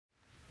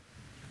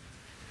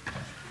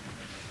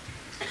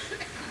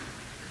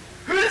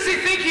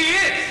he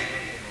is?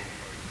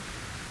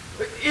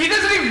 He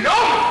doesn't even know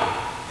me.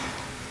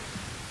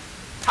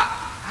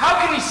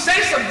 How can he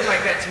say something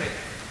like that to me?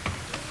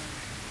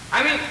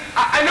 I mean,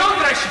 I know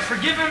that I should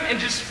forgive him and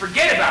just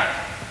forget about it.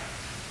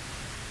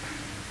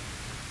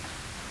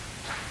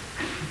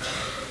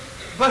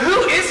 But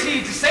who is he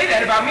to say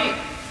that about me?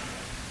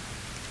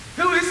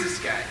 Who is this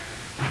guy?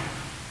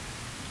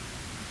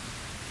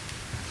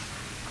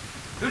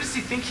 Who does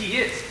he think he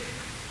is?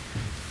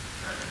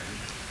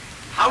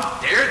 How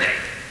dare they?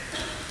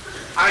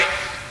 I mean,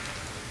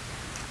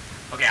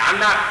 okay, I'm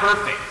not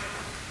perfect,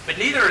 but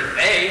neither are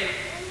they.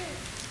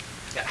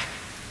 Yeah.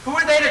 Who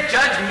are they to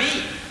judge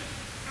me?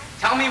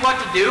 Tell me what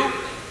to do?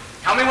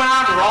 Tell me when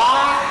I'm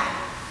wrong?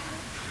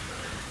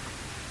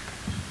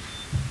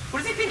 Who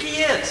does he think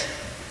he is?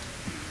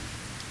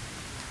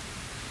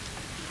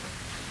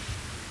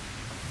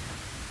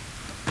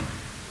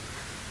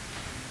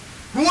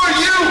 Who are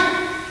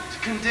you To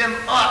condemn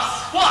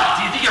us. What?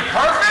 Do you think you're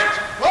perfect?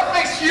 What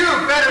makes you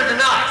better than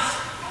us?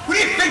 Who do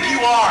you think you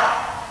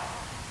are?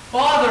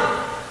 Father,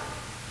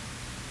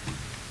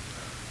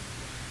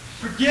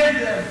 forgive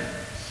them.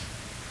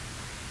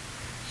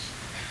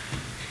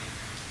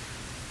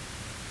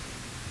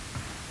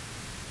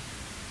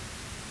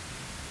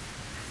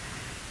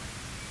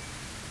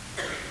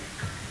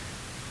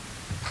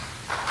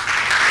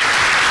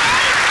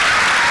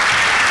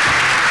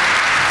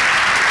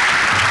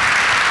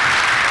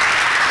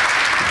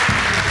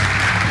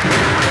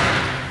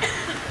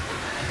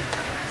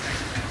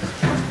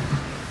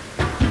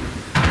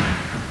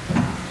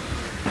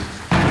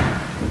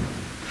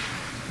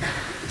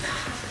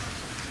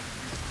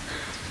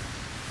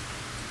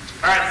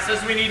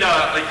 Says we need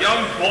a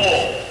young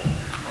bull.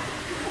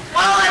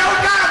 Well, I don't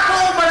got a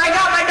bull, but I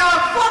got my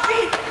dog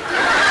Fluffy.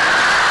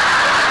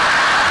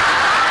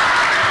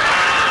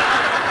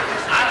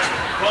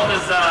 Well,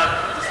 does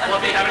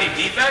Fluffy have any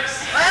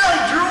defects? Well,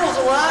 he drools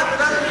a lot,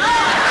 but other than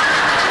that.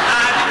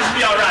 I think this will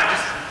be all right.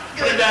 Just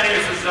put him down here.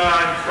 This is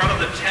in front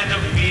of the tent of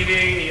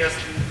meeting. He has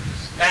to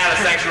add a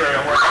sanctuary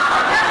at work.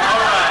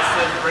 All right,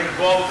 so bring the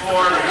bull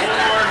before the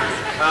Lord.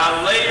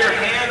 Lay your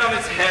hand on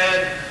its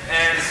head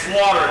and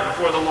slaughter it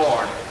before the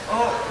Lord.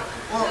 Oh,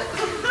 well,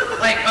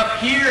 like up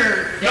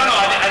here. No,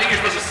 I think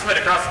you're supposed to slit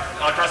across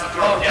the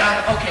throat. Oh,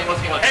 yeah. God, okay, let's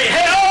go. Hey,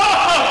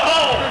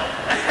 oh!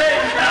 Hey,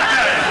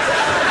 guys,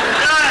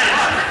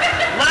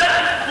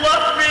 let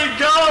Fluffy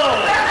go.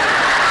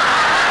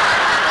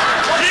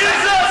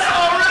 Jesus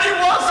already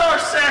was our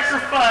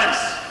sacrifice.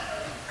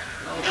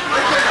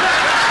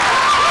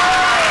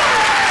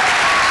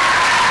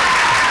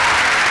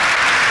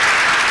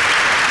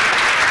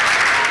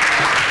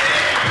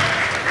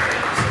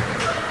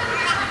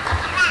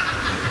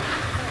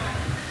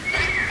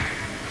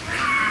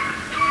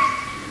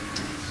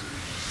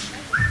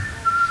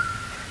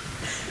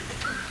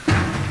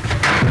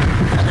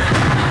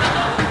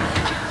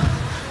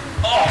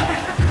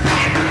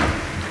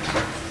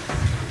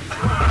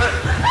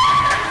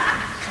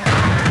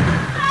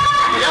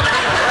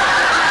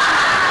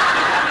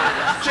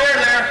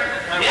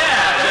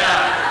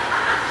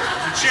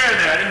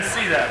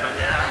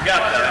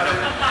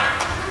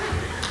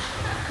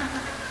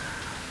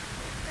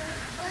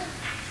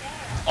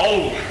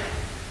 Oh,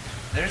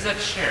 there's that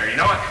chair. You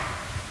know what?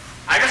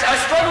 I guess I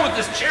struggle with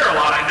this chair a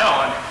lot, I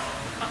know. And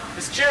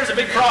this chair is a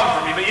big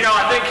problem for me, but you know,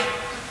 I think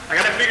I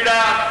got it figured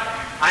out.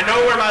 I know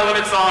where my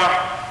limits are.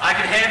 I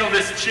can handle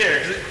this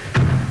chair. Hey.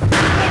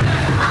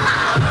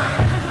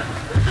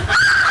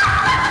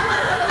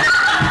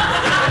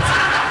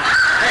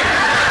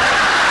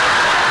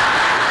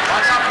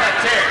 Watch out for that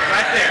chair,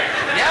 right there.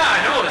 Yeah, I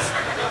know this.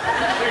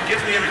 This chair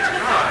gets me every time.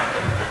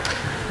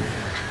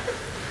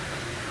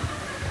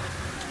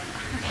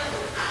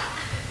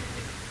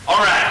 All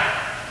right,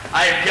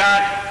 I've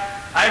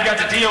got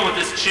to deal with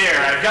this chair.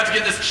 I've got to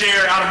get this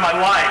chair out of my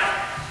life.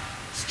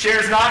 This chair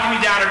is knocking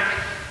me down.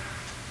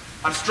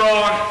 I'm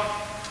strong.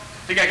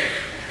 Think I can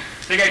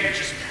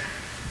just.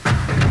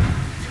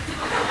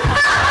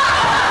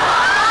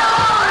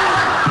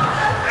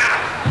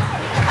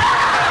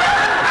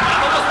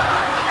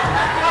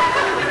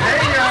 Hey,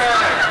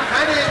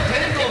 kind of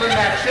entangled in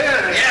that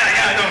chair.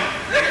 Yeah, I know.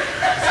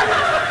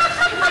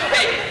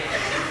 Hey,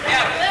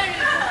 yeah.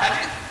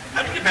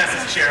 How'd you get past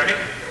this chair? I mean,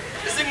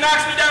 this thing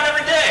knocks me down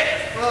every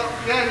day. Well,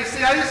 yeah, you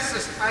see, I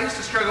used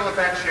to struggle with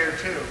that chair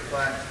too,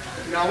 but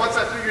you know, once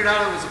I figured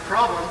out it was a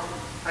problem,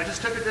 I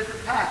just took a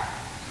different path.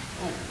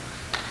 Oh.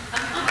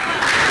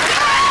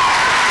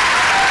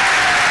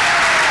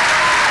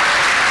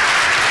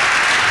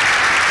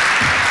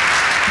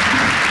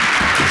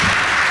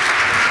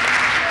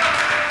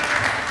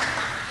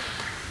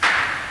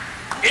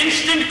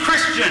 Instant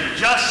Christian,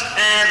 just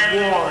add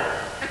water.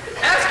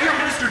 Ask your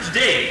minister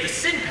today if the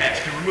sin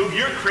patch can remove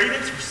your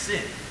cravings for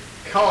sin.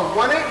 Call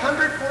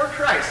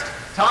 1-800-4-CHRIST.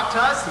 Talk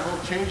to us and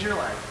we'll change your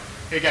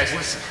life. Hey guys,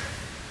 listen.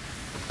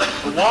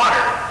 The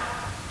water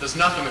does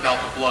nothing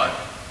without the blood.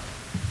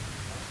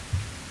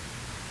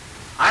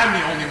 I'm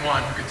the only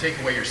one who can take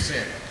away your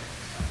sin.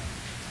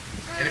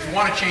 And if you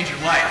want to change your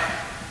life,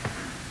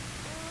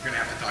 you're going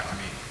to have to talk to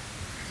me.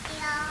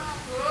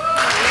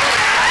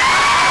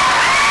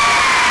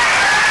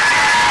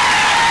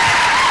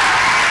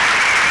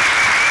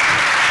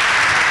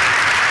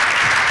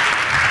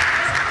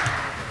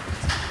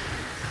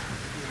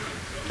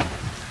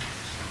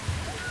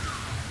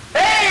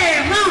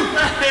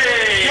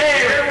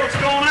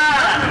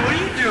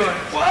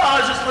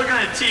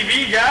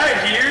 TV guy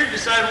here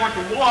decided what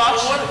to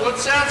watch. What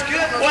sounds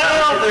good?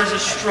 Well, there's a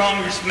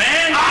strongest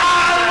man.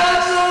 I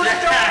love those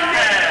strongest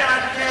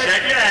men.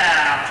 Check it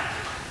out.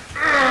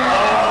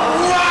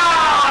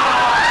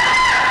 Wow!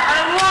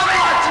 I love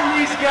watching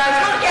these guys.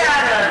 Look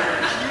at them.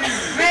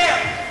 Man,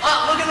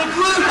 look at the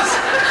glutes.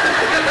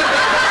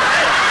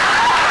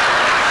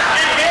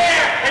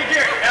 Hey,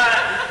 Gary.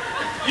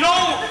 You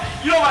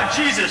know about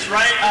Jesus,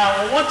 right?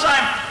 One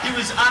time he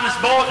was on this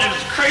boat and it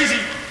was crazy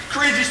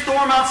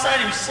storm outside.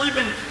 He was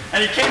sleeping and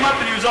he came up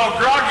and he was all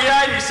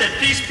groggy-eyed and he said,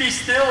 "Peace, peace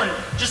still," and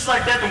just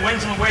like that the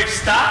winds and the waves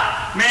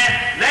stopped. Man,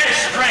 that is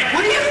strength.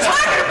 What are you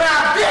talking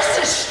about? This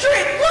is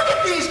strength. Look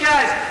at these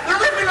guys. They're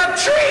lifting up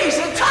trees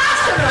and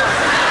tossing them.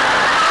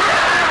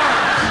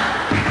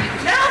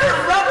 Now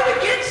they're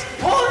rubbing against,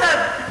 pulling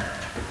up.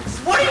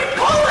 What are you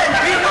pulling,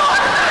 people?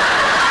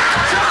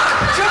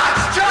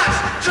 Trucks.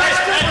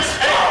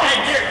 Hey,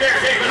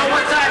 Gary, you know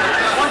one time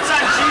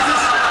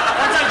Jesus said,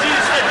 one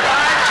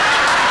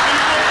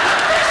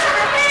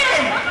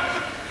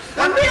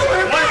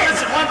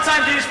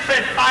time Jesus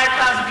fed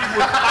 5,000 people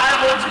with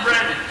 5 loaves of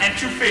bread and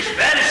 2 fish.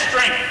 That is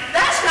strength.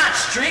 That's not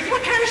strength.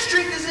 What kind of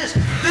strength is this?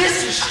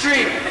 This is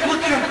strength.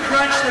 Look at them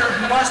crunch their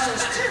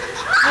muscles.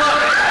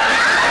 Look.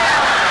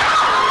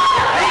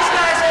 These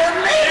guys are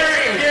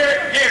amazing.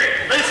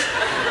 Gary, listen.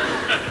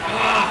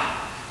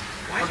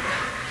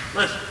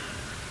 Listen.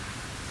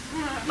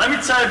 Let me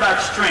tell you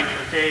about strength,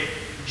 okay?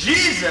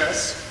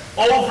 Jesus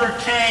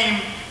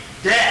overcame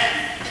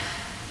death.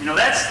 You know,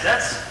 that's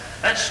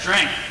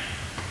strength.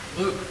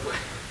 Luke,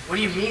 what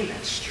do you mean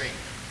that's strength?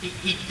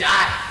 He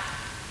died.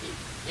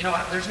 You know,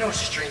 there's no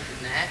strength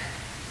in that.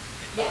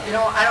 You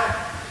know, I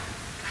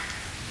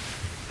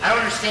don't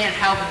understand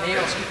how the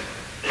nails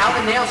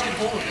can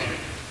hold him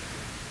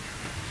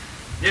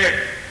there.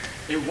 Gary,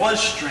 it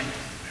was strength.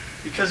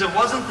 Because it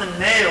wasn't the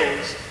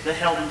nails that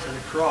held him to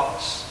the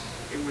cross.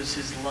 It was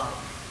his love.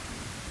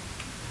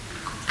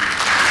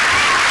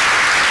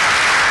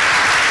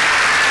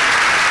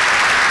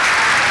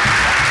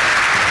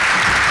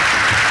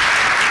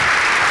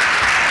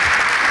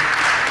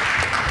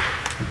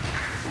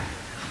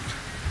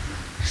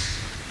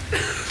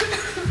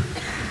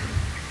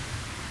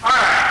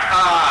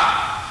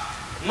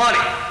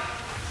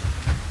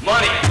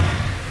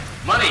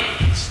 Money,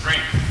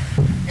 strength.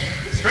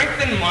 Strength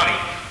and money.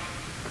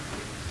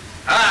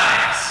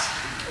 Ah, yes.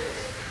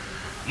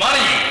 Money.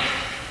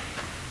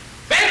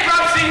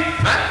 Bankruptcy.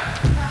 Huh?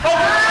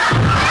 Oh.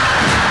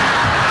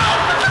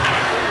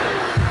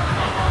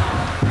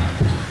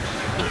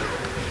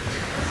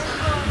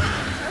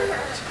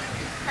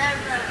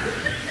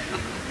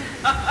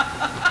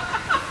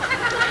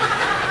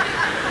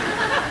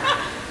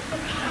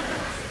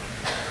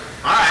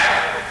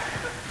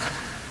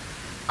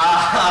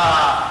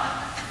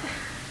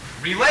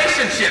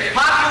 Relationships,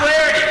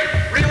 popularity,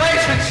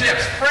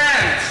 relationships,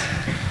 friends.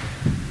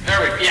 There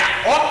we go.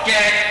 Yeah,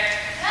 okay.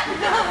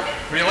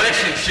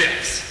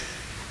 Relationships.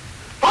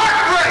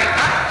 Heartbreak.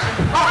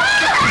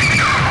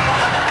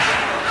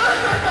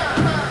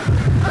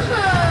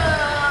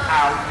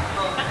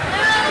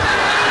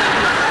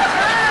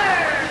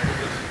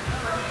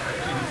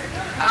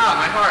 Ow,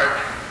 my heart.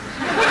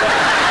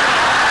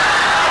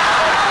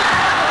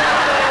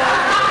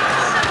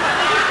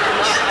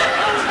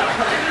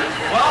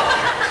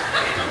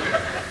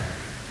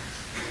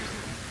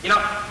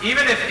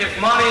 Even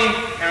if money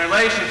and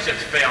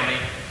relationships fail me,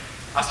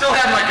 I'll still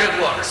have my good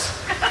looks.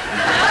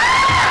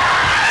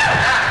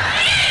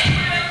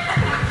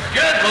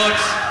 Good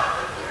looks.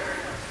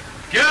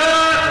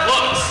 Good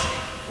looks.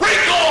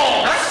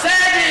 Wrinkles!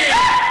 Saggy!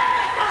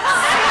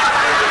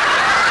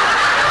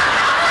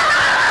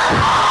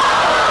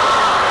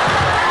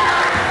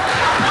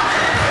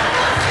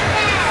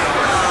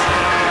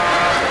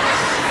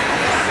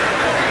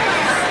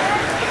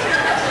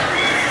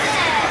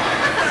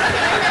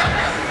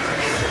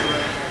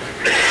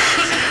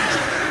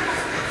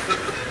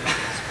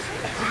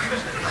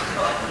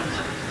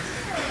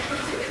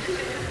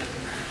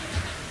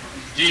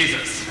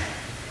 Jesus.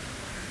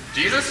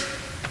 Jesus?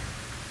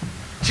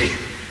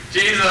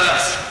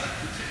 Jesus.